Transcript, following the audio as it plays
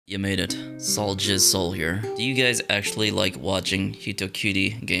You made it. SolidSol here. Do you guys actually like watching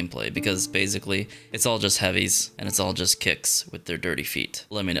hitokiri gameplay? Because basically, it's all just heavies, and it's all just kicks with their dirty feet.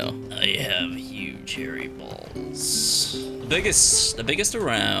 Let me know. I have huge hairy balls. The biggest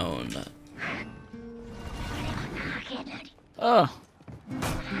around. Oh.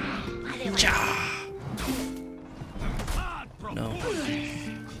 Cha! No.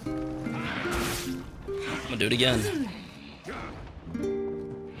 I'm gonna do it again.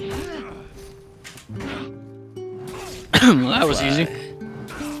 That was easy.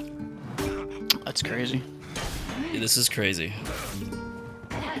 That's crazy. Yeah, this is crazy.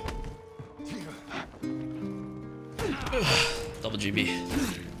 Double GB.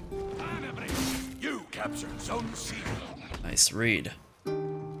 You captured Zone C. Nice read.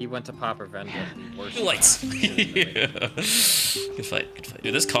 He went to Pop Revenge. Two lights. Yeah. Good fight, good fight.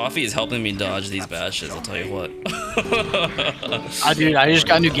 Dude, this coffee is helping me dodge these bashes, I'll tell you what. Dude, I just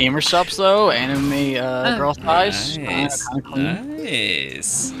got new gamer subs though. Anime girl thighs. Nice.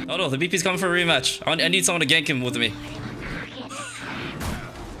 Nice. Oh no, the BP's coming for a rematch. I need someone to gank him with me.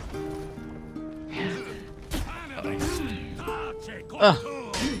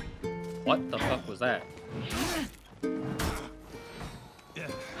 What the fuck was that?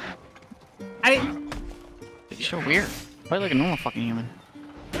 You're so weird. Play like a normal fucking human.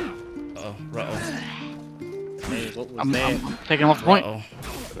 Uh-oh, uh-oh. Hey, what was I'm that? taking him off the point. Uh-oh.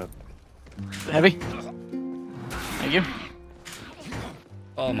 Heavy. Thank you.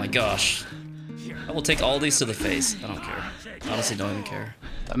 Oh my gosh. I will take all these to the face. I don't care. Honestly, don't even care.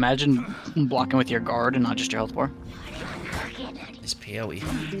 Imagine blocking with your guard and not just your health bar. Nice PoE.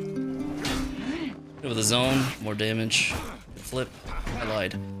 With the zone, more damage. Flip. I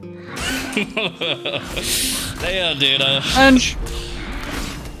lied. Damn, dude. Bench!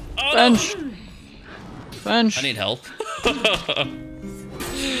 Oh, Bench! no. Bench! I need help.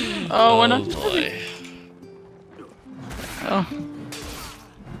 Oh, why not? Boy. Oh.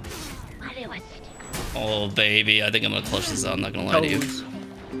 Oh, baby. I think I'm gonna clutch this out. I'm not gonna lie to you.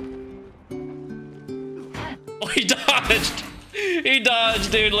 Oh, he dodged! He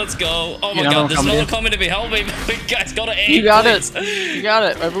dodged, dude. Let's go. Oh my god, there's no one coming to me. Help me. Guys, go to A. You got please. it. You got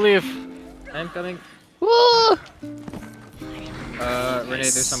it. I believe. I'm coming. Woo! Renee,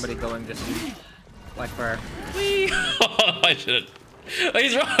 there's somebody going just Blackfire. Oh, I shouldn't. Oh,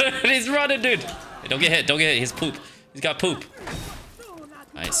 he's running. He's running, dude. Hey, don't get hit. Don't get hit. He's poop. He's got poop.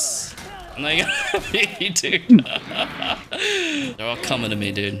 Nice. I'm not gonna me, dude. They're all coming to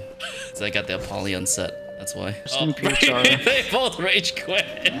me, dude. So I got the Apollyon set. That's why. Oh, they both rage quit,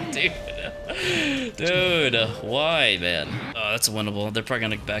 dude. Dude, why, man? Oh, that's winnable. They're probably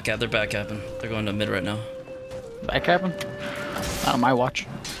gonna back out. They're back capping. They're going to mid right now. Back happen? Not on my watch.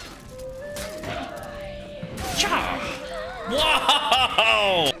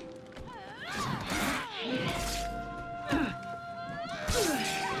 Wow!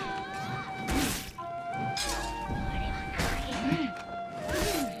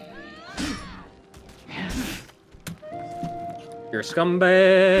 You're a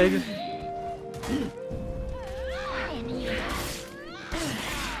scumbag.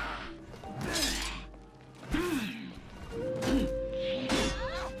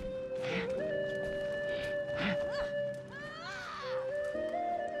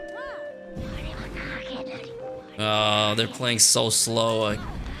 Oh, they're playing so slow. I'll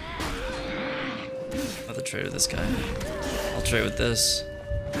have to trade with this guy. I'll trade with this.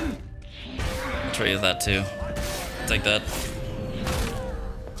 I'll trade with that too. Take that.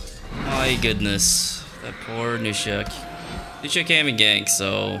 My goodness. That poor Nushek. Nushek can't even gank,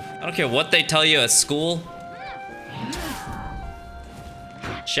 so I don't care what they tell you at school.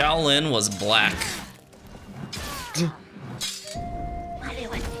 Shaolin was black.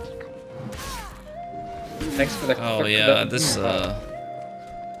 Thanks for the. Oh yeah, this Go on.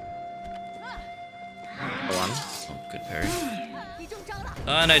 Oh, good parry.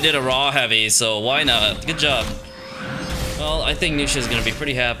 And I did a raw heavy, so why not? Good job. Well, I think Nusha's gonna be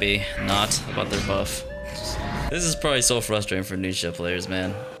pretty happy not about their buff. This is probably so frustrating for Nusha players,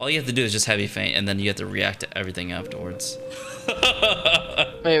 man. All you have to do is just heavy feint, and then you have to react to everything afterwards.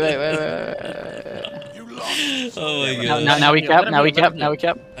 Wait. Oh my god. Now we cap. Now we cap. Now we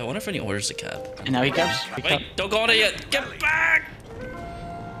cap. I wonder if any orders to cap. And now he caps. Wait, don't go on it yet. Get back!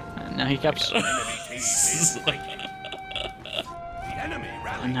 Now he caps. The enemy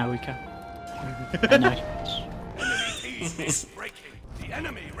rally. And now we cap. And now he caps. Enemy team is breaking. The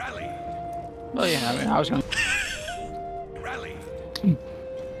enemy rally. Oh yeah, I mean, I was going. Rally.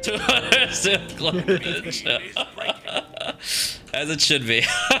 As it should be.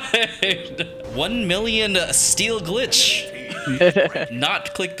 1 million steel glitch.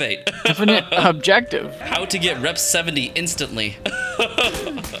 Not clickbait. Definite objective. How to get rep 70 instantly.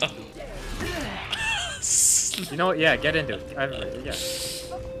 You know what? Yeah, get into it. Yeah.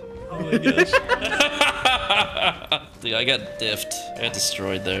 Oh my gosh. Dude, I got diffed. I got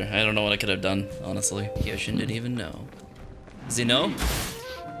destroyed there. I don't know what I could have done, honestly. Yoshin didn't even know. Does he know?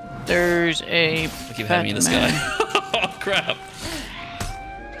 There's a. I keep having this guy. Oh crap.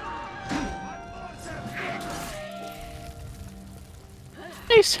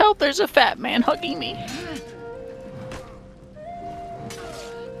 Please help! There's a fat man hugging me.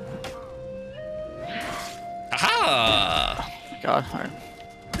 Aha! Oh my God! All right.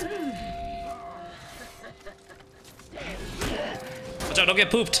 Watch out! Don't get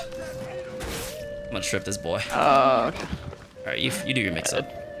pooped. I'm gonna trip this boy. Okay. All right, you do your mix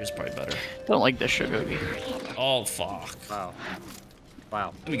up. Yours probably better. Don't like this sugar. Oh fuck. Wow.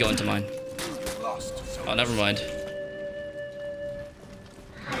 Wow. Let me go into mine. Oh, never mind.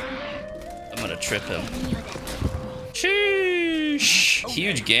 I'm gonna trip him. Sheesh.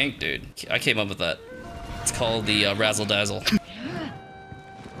 Huge gank, dude. I came up with that. It's called the Razzle Dazzle.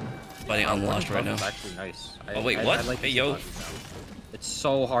 Fighting unlocked right now. It's actually nice. Oh wait, what? like Hey this yo. button. It's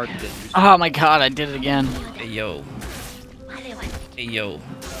so hard to get used to. Oh my God! I did it again. Hey yo. Hey yo.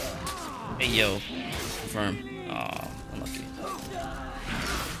 Hey yo. Confirm. Aw, unlucky.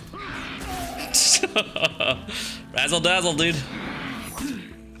 Razzle dazzle, dude.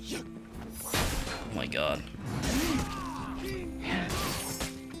 Oh my God.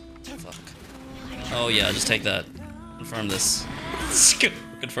 Fuck. Oh yeah, just take that. Confirm this.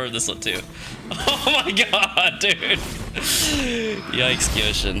 Confirm this one too. Oh my God, dude. Yikes,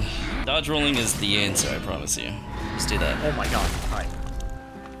 Kyoshin. Dodge rolling is the answer, I promise you. Just do that. Oh my God. Hi.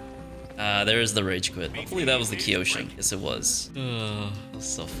 There is the rage quit. Hopefully that was the Kyoshin. Yes, it was. Oh, that's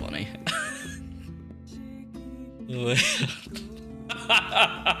so funny.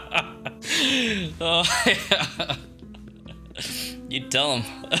 Oh, yeah. You tell him.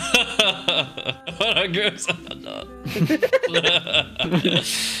 What a gross.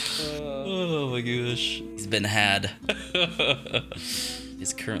 Oh my gosh. He's been had.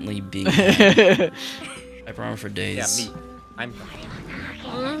 He's currently being had. Hyper armor for days. Yeah, me. I'm.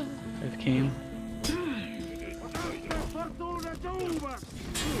 It came.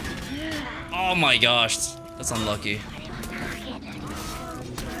 Oh my gosh. That's unlucky.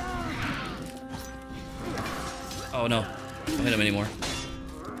 Oh no. Don't hit him anymore.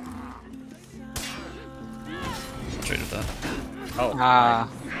 I'll trade with that. Oh. Ah.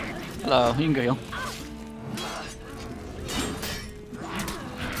 Hello. You can go.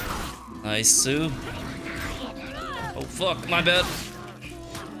 Nice, Sue. Oh fuck, my bad.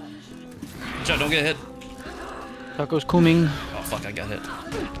 Watch out, don't get hit. Taco's coming. Oh fuck, I got hit.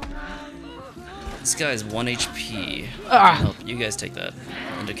 This guy's 1 HP. Ah. Help. You guys take that.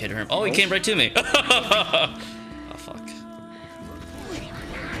 Indicator him. Oh, he came right to me. Oh fuck.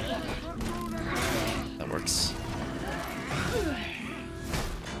 That works.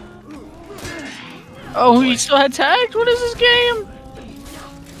 Oh, he still had tags? What is this game?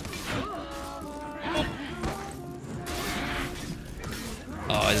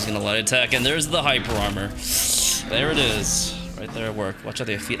 Oh, he's gonna let it attack, and there's the hyper armor. There it is. Right there at work. Watch out,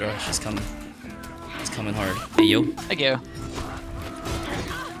 the feet rush. She's coming. He's coming hard. Hey, yo. Thank you.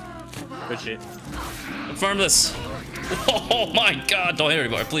 Good shit. Confirm this. Oh my God. Don't hit her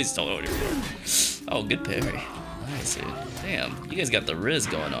anymore. Please don't hit her anymore. Oh, good parry. Nice, dude. Damn. You guys got the Riz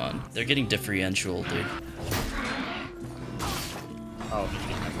going on. They're getting differential, dude. Oh.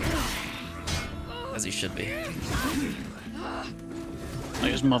 As he should be.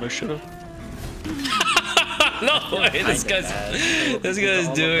 Like his mother should have. No way. This guy's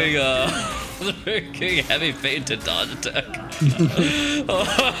doing freaking heavy pain to dodge attack. Oh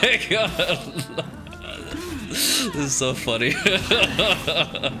my God. This is so funny.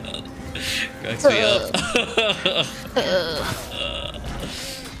 Cracks me up.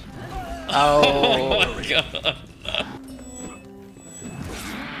 Oh my God.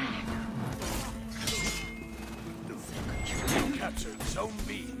 Captured Zone B.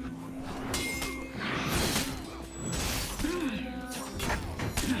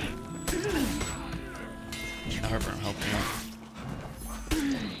 Harper, help me out.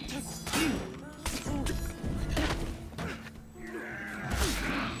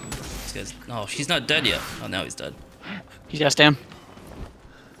 This guy's. No, she's not dead yet. Oh, now he's dead. He's got stam.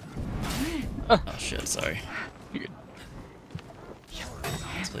 Oh shit, sorry. You're good.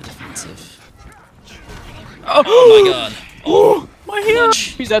 Let's play defensive. Oh, Oh my God. Oh, my hand. Clutch.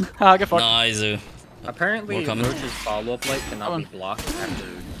 He's dead. Ah, get fucked. Nice. Apparently, More coming. Roach's follow-up light cannot Come be blocked after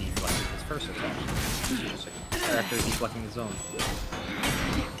deflecting his first attack. after deflecting the zone.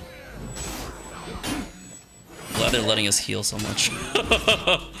 Glad they're letting us heal so much.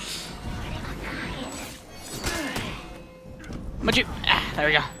 There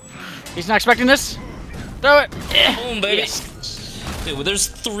we go. He's not expecting this. Throw it. Boom, baby. Yes. Dude, well, there's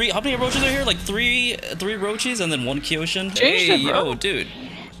 3. How many roaches are here? Like three roaches and then 1 Kyoshin. Changed Hey, it, bro. yo, dude.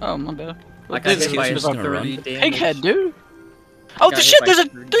 Oh, my bad. Like This I hit by Kyoshin's gonna run. 30 damage. Pig head, dude. Oh, Got the hit shit! by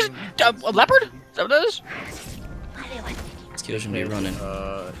There's 30 a leopard. Is that what that is? This Kyoshin be running.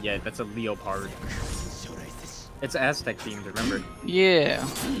 Yeah, that's a leopard. It's Aztec themed, remember? Yeah.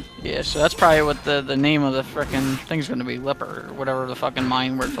 Yeah. So that's probably what the name of the frickin' thing's gonna be, leopard, or whatever the fucking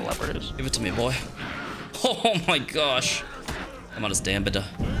mine word for leopard is. Give it to me, boy. Oh my gosh. I'm on his Dambida.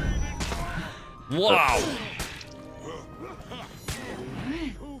 Wow.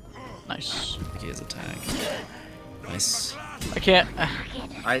 Nice. Okay, his attack. Nice. I can't.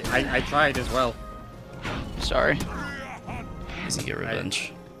 I tried as well. Sorry. He's gonna get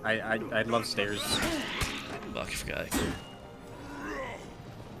revenge. I love stairs. Fuck, I forgot.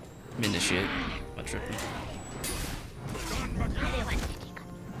 Let me initiate. My tripping.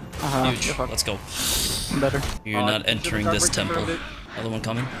 Huge. Good fuck. Let's go. I'm better. You're not entering this temple. Other one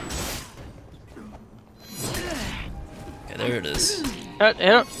coming. Okay, there it is. Hit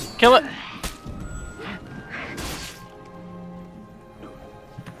it. Kill it.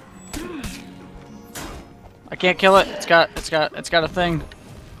 I can't kill it. It's got a thing.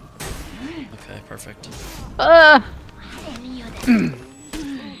 Okay, perfect.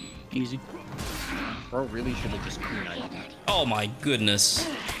 Easy. Bro really should have just kunai. Oh my goodness.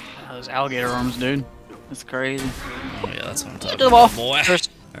 Those alligator arms, dude. That's crazy. Oh yeah, that's what I'm talking To the ball. about, boy. First.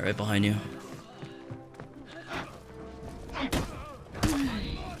 All right, behind you.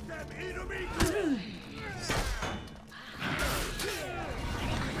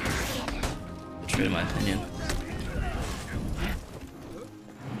 True, in my opinion.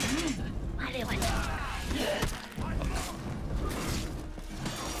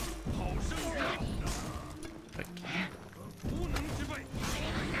 Perfect.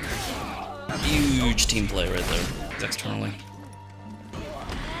 Huge team play right there. Externally.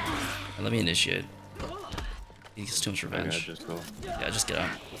 And let me initiate. He gets too much revenge. Just go. Yeah, just get out.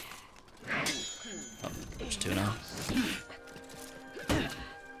 Oh, there's 2 now.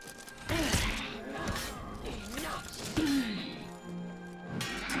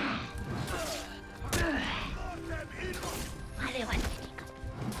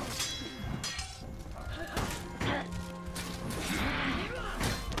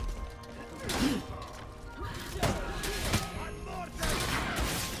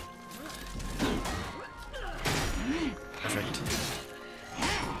 Perfect.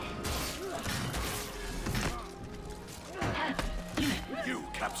 You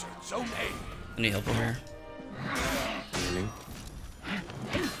captured Zone A. Any help over here?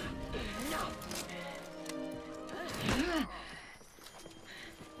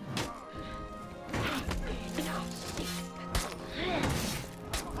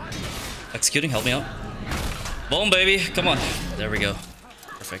 Executing, help me out. Boom, baby, come on. There we go.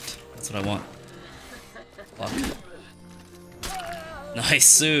 Perfect. That's what I want. Block. Nice,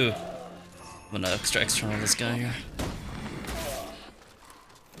 Sue. I'm gonna external this guy here.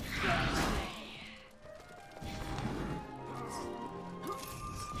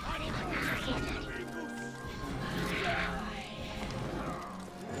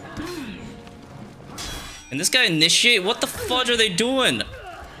 And this guy initiate? What the fudge are they doing?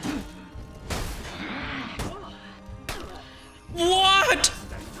 What?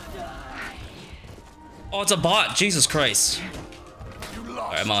 Oh, it's a bot. Jesus Christ.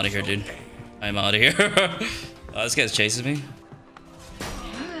 Alright, I'm out of here, dude. I'm out of here. This guy's chasing me.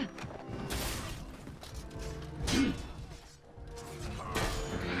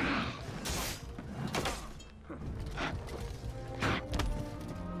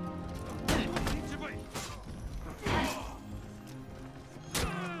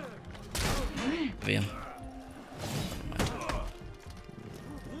 VM.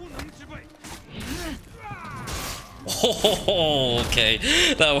 Oh, okay.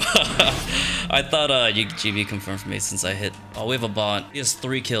 That I thought GB confirmed for me since I hit. Oh, we have a bot. He has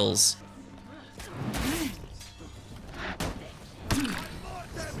 3 kills.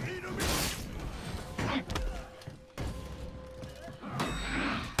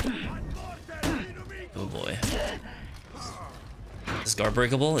 Oh boy. Is guard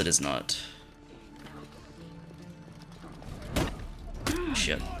breakable? It is not.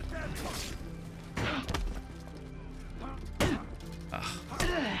 Shit. Ah.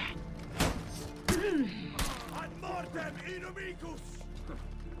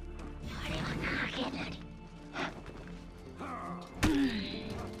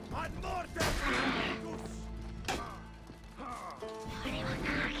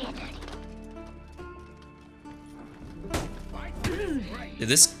 Dude,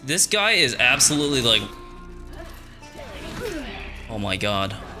 this guy is absolutely like... Oh my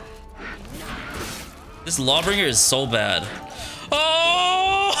god. This Lawbringer is so bad.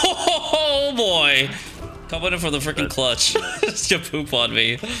 Oh boy! Coming in for the freaking clutch. Just to poop on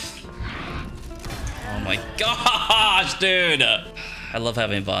me. Oh my gosh, dude! I love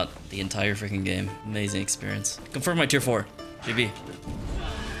having bought the entire freaking game. Amazing experience. Confirm my tier 4. GB.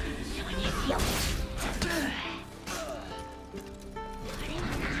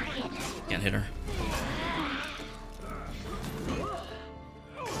 Can't hit her.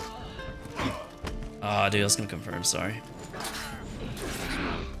 Ah, dude, I was gonna confirm, sorry.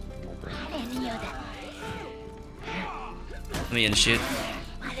 Let me initiate.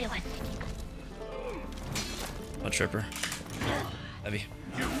 One tripper. Heavy.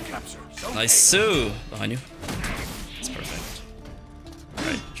 Nice, Sue! Behind you. That's perfect.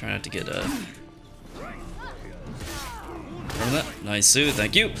 Alright, try not to get Remember that? Nice, Sue,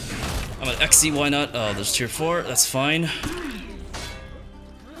 thank you. I'm at XC, why not? Oh, there's tier 4, that's fine.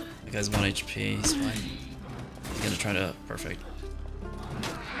 That guy's 1 HP, he's fine. He's gonna try to... Perfect.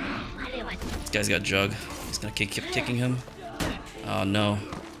 This guy's got Jug. He's gonna keep kicking him. Oh no.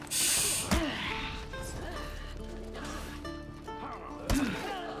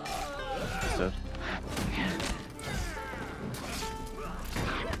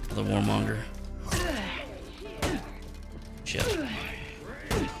 The warmonger. Shit.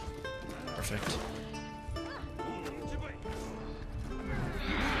 Perfect.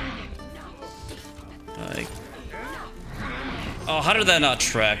 Like. Oh, how did that not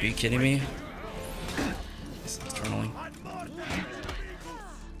track? Are you kidding me? It's tunneling.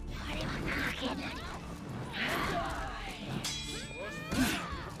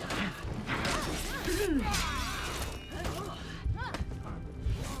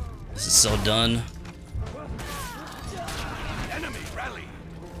 This is so done.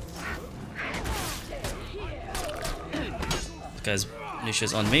 This guy's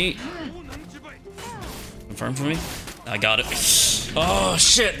Nisha's on me. Confirm for me. I got it. Oh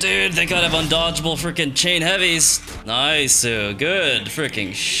shit, dude! Thank God I have undodgeable freaking chain heavies. Nice, good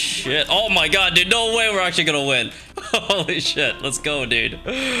freaking shit. Oh my god, dude! No way we're actually gonna win. Holy shit! Let's go, dude.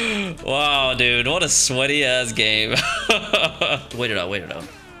 Wow, dude! What a sweaty ass game. Wait it out. Wait it out.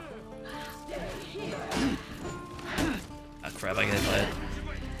 Ah crap! I got hit by it.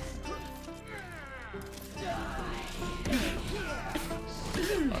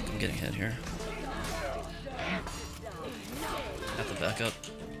 Fuck, I'm getting hit here. Have to back up.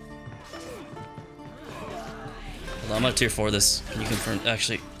 Hold on, I'm gonna tier 4 this. Can you confirm?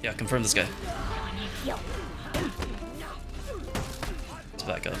 Actually, yeah, confirm this guy. Let's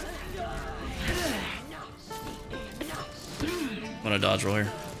back up. I'm gonna dodge roll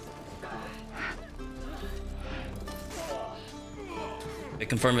here. Hey,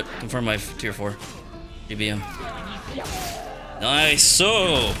 confirm it. Confirm my tier 4. GBM. Nice.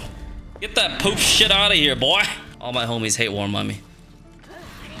 So, get that poop shit out of here, boy. All my homies hate warm on me.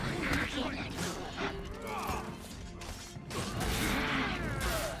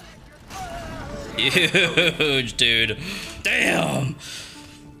 Huge, dude. Damn.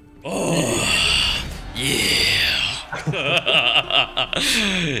 Oh, yeah.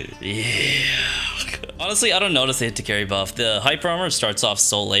 Yeah. Honestly, I don't notice the hitokiri buff. The hyper armor starts off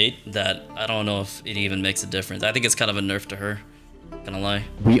so late that I don't know if it even makes a difference. I think it's kind of a nerf to her. Gonna lie.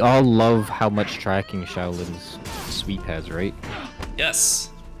 We all love how much tracking Shaolin's sweep has, right? Yes.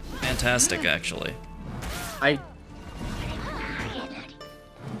 Fantastic, actually.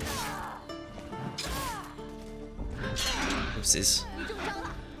 Oopsies.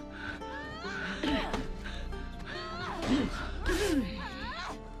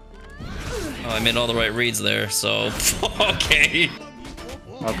 Oh, I made all the right reads there, so... okay.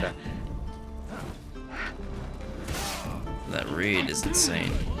 Okay. That read is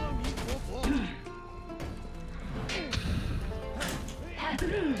insane.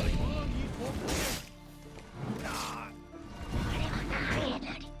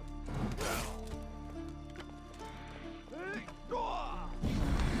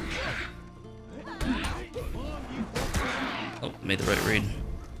 Oh, made the right read.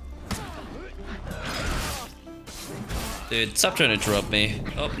 Dude, stop trying to interrupt me.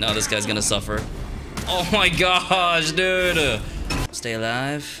 Oh, now this guy's gonna suffer. Oh my gosh, dude! Stay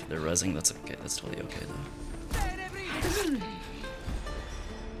alive. They're rezzing. That's okay. That's totally okay, though.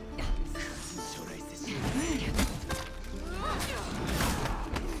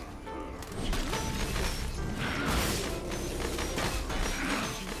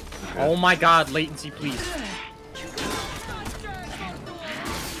 Oh my god, latency, please.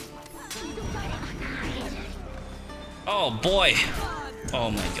 Oh boy! Oh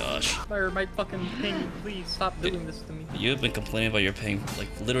my gosh. Fire my fucking ping, please stop doing this to me. You've been complaining about your ping like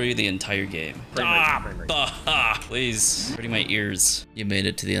literally the entire game. Frame rate. Please. Hurting my ears. You made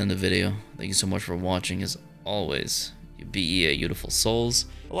it to the end of the video. Thank you so much for watching as always. You BEA beautiful souls.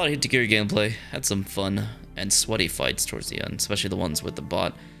 A lot of hitokiri gameplay. Had some fun and sweaty fights towards the end, especially the ones with the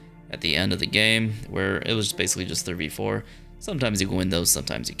bot at the end of the game where it was basically just 3v4. Sometimes you can win those,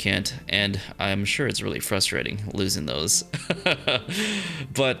 sometimes you can't, and I'm sure it's really frustrating losing those.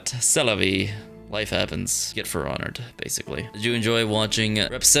 But c'est la vie. Life happens. Get for honored, basically. Did you enjoy watching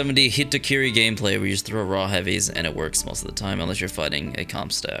Rep 70 hitokiri gameplay where you just throw raw heavies and it works most of the time unless you're fighting a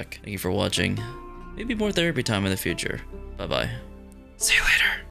comp stack? Thank you for watching. Maybe more therapy time in the future. Bye-bye. See you later.